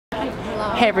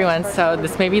Hey everyone, so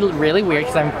this may be really weird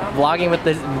because I'm vlogging with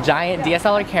this giant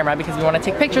DSLR camera because we want to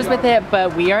take pictures with it,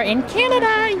 but we are in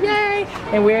Canada, yay!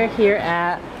 And we're here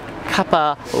at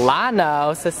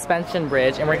Capilano Suspension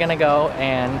Bridge, and we're gonna go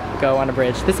on a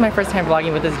bridge. This is my first time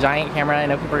vlogging with this giant camera. I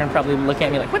know people are gonna probably look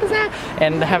at me like, what is that?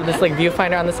 And have this like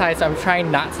viewfinder on the side, so I'm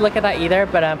trying not to look at that either,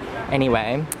 but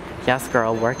anyway. Yes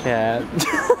girl, work it.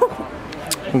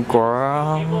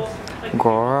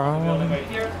 Girl,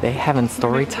 they having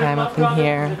story time up in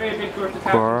here.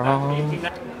 Girl.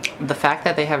 The fact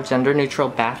that they have gender neutral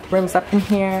bathrooms up in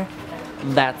here,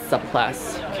 that's a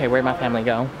plus. Okay, where'd my family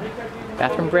go?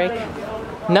 Bathroom break?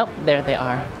 Nope, there they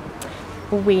are.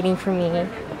 Waiting for me.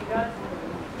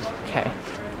 Okay.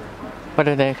 What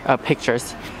are they? Oh,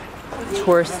 pictures.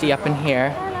 Touristy up in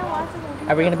here.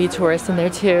 Are we gonna be tourists in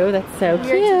there too? That's so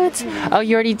cute. Oh,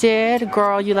 you already did?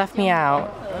 Girl, you left me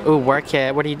out. Ooh, work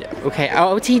it. What do you do? Okay,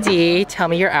 OOTD, tell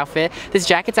me your outfit. This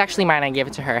jacket's actually mine, I gave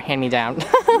it to her. Hand me down.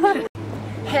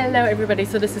 Hello everybody,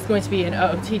 so this is going to be an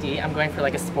OOTD. I'm going for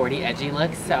like a sporty, edgy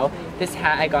look. So this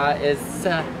hat I got is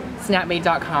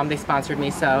Snapmade.com. They sponsored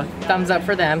me, so thumbs up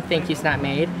for them. Thank you,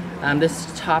 Snapmade. This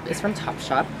top is from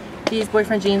Topshop. These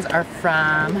boyfriend jeans are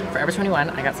from Forever 21.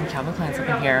 I got some Calvin Kleins up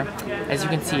in here. As you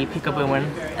can see, peekabooing.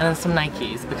 And then some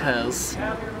Nikes because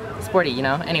sporty, you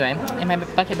know? Anyway, and my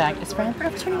bucket bag is from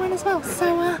Forever 21 as well.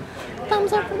 So,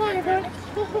 thumbs up for that,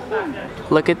 everyone.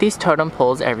 Look at these totem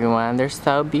poles, everyone. They're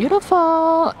so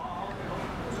beautiful.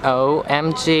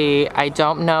 OMG. I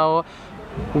don't know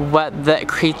what the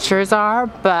creatures are,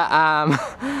 but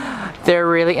they're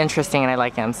really interesting and I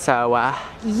like them. So,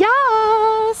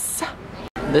 yes!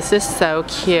 This is so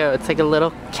cute. It's like a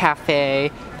little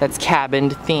cafe that's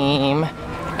cabin theme.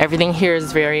 Everything here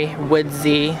is very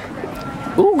woodsy.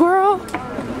 Ooh, girl.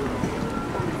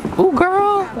 Ooh,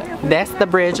 girl. That's the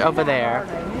bridge over there.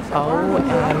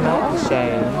 OMG.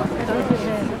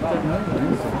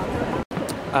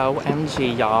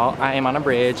 OMG, y'all. I am on a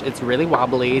bridge. It's really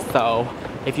wobbly, so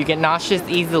if you get nauseous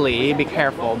easily, be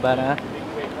careful. But,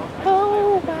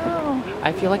 oh, wow.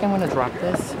 I feel like I'm gonna drop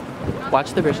this.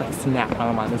 Watch the bridge like snap while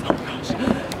I'm on this. Oh gosh.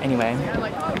 Anyway,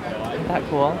 isn't that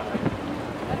cool?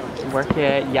 Work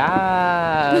it,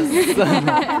 yes.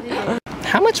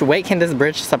 How much weight can this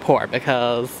bridge support?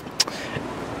 Because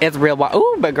it's real wide.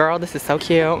 Ooh, but girl, this is so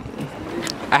cute.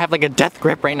 I have like a death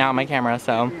grip right now on my camera,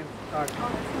 so.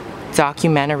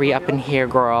 Documentary up in here,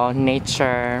 girl.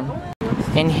 Nature.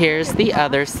 And here's the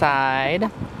other side.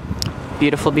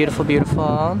 Beautiful, beautiful,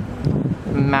 beautiful.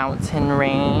 Mountain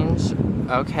range.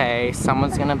 Okay,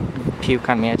 someone's gonna puke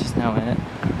on me, I just know it.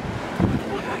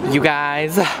 You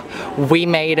guys, we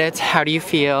made it. How do you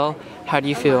feel? How do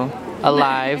you feel?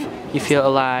 Alive? You feel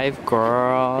alive?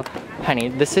 Girl. Honey,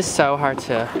 this is so hard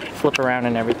to flip around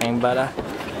and everything, but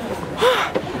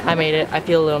I made it. I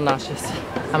feel a little nauseous.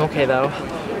 I'm okay though.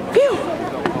 Phew!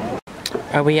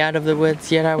 Are we out of the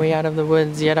woods yet? Are we out of the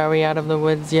woods yet? Are we out of the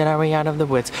woods yet? Are we out of the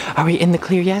woods? Are we in the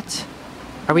clear yet?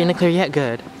 Are we in the clear yet?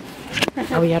 Good.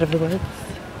 Are we out of the woods?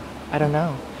 I don't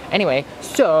know. Anyway,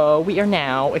 so we are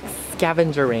now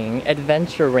scavenging,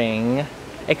 adventuring,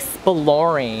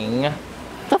 exploring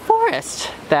the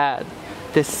forest that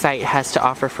this site has to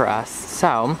offer for us.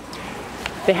 So,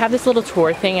 they have this little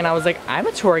tour thing and I was like, I'm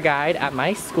a tour guide at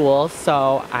my school,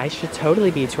 so I should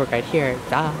totally be a tour guide here,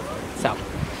 duh. So,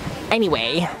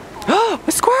 anyway. Oh,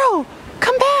 a squirrel!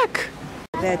 Come back!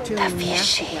 The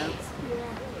fishy.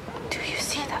 Do you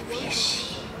see the fishy?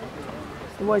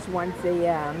 It was once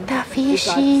the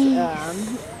fishy.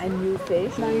 A new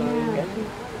fish.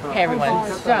 Hey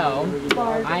everyone, so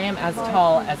I am as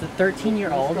tall as a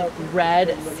 13-year-old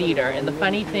red cedar, and the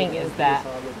funny thing is that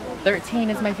 13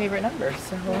 is my favorite number,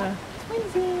 so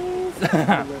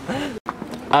twinsies.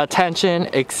 Attention,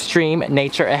 extreme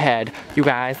nature ahead. You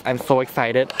guys, I'm so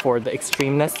excited for the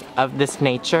extremeness of this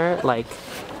nature. Like,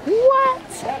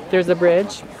 what? There's a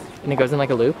bridge, and it goes in like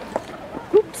a loop.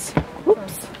 Oops,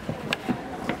 oops.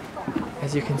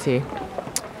 As you can see,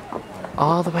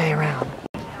 all the way around.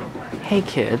 Hey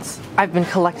kids, I've been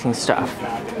collecting stuff.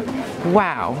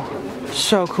 Wow,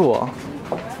 so cool.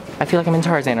 I feel like I'm in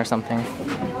Tarzan or something.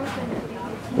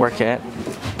 Work it.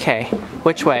 Okay,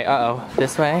 which way? Uh-oh,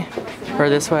 this way? Or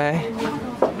this way?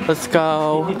 Let's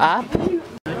go up.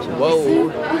 Whoa.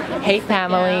 Hey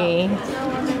family.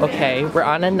 Okay, we're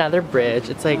on another bridge.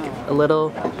 It's like a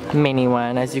little mini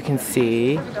one, as you can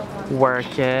see.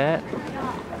 Work it.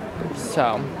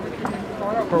 So,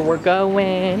 we're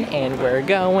going, and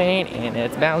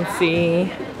it's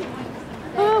bouncy.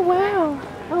 Oh wow,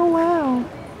 oh wow.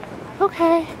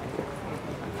 Okay.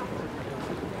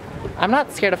 I'm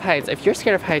not scared of heights. If you're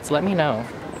scared of heights, let me know.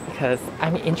 because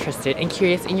I'm interested and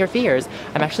curious in your fears.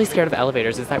 I'm actually scared of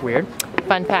elevators. Is that weird?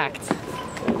 Fun fact.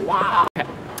 Wow. Okay,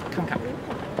 come.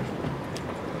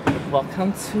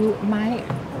 Welcome to my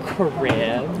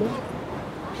crib.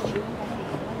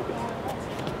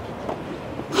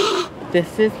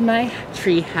 This is my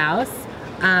tree house.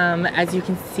 As you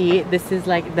can see, this is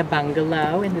like the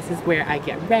bungalow, and this is where I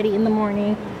get ready in the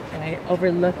morning, and I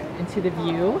overlook into the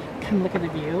view. Come look at the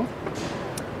view.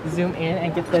 Zoom in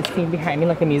and get the scene behind me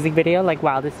like a music video, like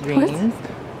Wildest Dreams.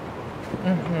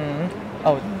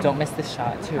 Oh, don't miss this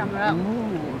shot too.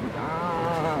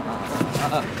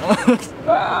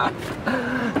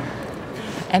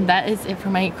 And that is it for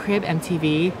my crib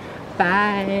MTV.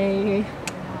 Bye.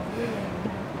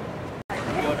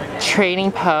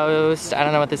 Trading Post. I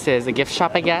don't know what this is. A gift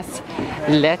shop, I guess.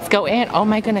 Let's go in. Oh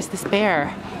my goodness, this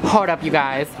bear. Hold up, you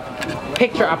guys.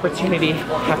 Picture opportunity.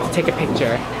 Have to take a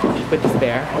picture with this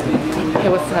bear. Hey,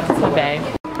 what's up? It's my bae.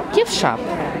 Gift shop.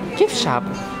 Gift shop.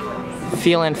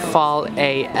 Feeling fall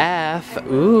AF.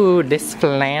 Ooh, this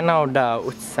flannel though.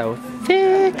 It's so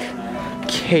thick.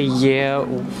 Cute.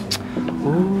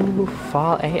 Ooh,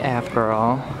 fall AF,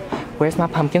 girl. Where's my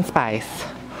pumpkin spice?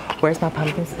 Where's my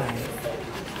pumpkin spice?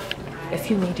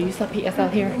 Excuse me, do you sell PSL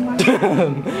here?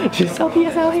 Do you sell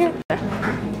PSL here?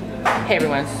 Hey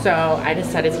everyone, so I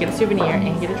decided to get a souvenir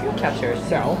and get a dream catcher.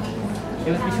 So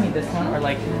it was between this one or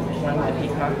like one with the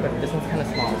peacock, but this one's kind of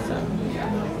small, so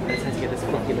I decided to get this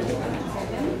fluffy looking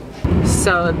one.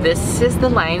 So this is the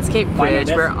Lionsgate Bridge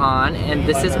we're on, and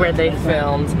this is where they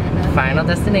filmed Final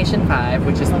Destination 5,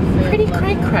 which is pretty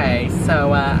cray-cray.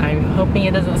 So I'm hoping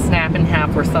it doesn't snap in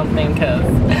half or something, because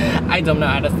I don't know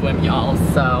how to swim, y'all.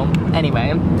 So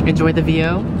anyway, enjoy the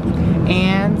view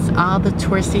and all the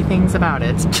touristy things about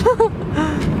it.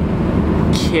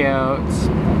 Cute.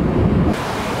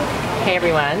 Hey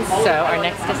everyone, so our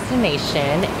next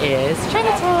destination is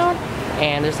Chinatown.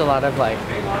 And there's a lot of like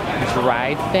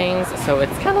dried things, so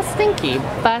it's kind of stinky,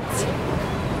 but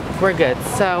we're good.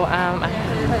 So I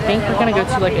think we're gonna go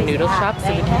to like a noodle shop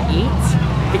so we can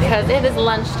eat, because it is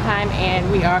lunchtime and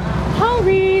we are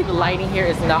hungry. The lighting here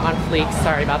is not on fleek,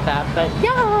 sorry about that, but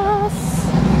yes!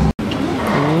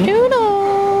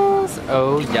 Noodles!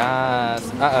 Oh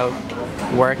yes, uh-oh,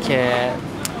 work it.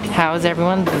 How's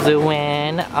everyone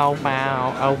doing? Oh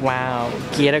wow,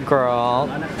 get it girl.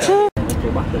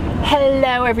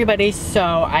 Hello everybody, so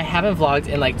I haven't vlogged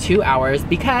in like 2 hours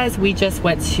because we just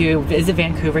went to visit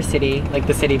Vancouver City, like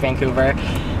the city of Vancouver.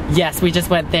 Yes, we just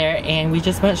went there and we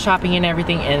just went shopping and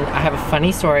everything, and I have a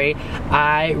funny story.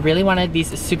 I really wanted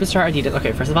these Superstar Adidas.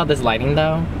 Okay, first of all, this lighting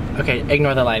though. Okay,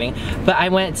 ignore the lighting. But I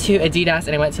went to Adidas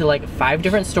and I went to like 5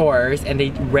 different stores and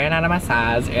they ran out of my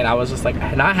size, and I was just like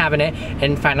not having it,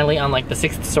 and finally on like the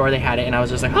 6th store they had it, and I was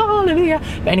just like, oh, hallelujah.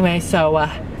 But anyway, so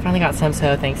finally got some,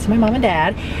 so thanks to my mom and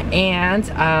dad. And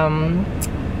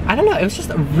I don't know, it was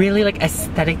just really like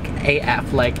aesthetic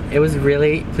AF, like it was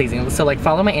really pleasing. So like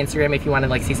follow my Instagram if you want to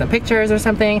like see some pictures or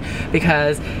something,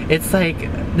 because it's like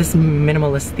this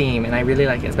minimalist theme and I really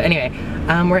like it. But anyway,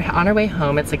 we're on our way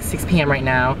home. It's like 6 p.m. right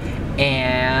now,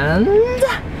 and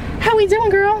how we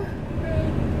doing, girl?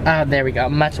 There we go,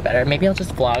 much better. Maybe I'll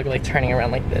just vlog like turning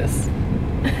around like this.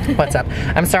 What's up?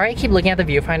 I'm sorry I keep looking at the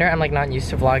viewfinder. I'm like not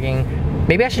used to vlogging.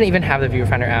 Maybe I shouldn't even have the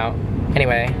viewfinder out.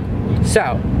 Anyway,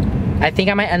 so I think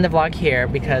I might end the vlog here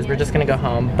because we're just gonna go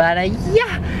home. But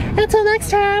yeah, until next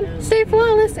time, stay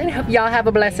flawless and hope y'all have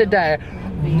a blessed day.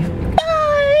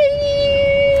 Bye!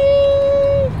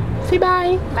 Say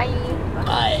bye. Bye.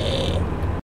 Bye.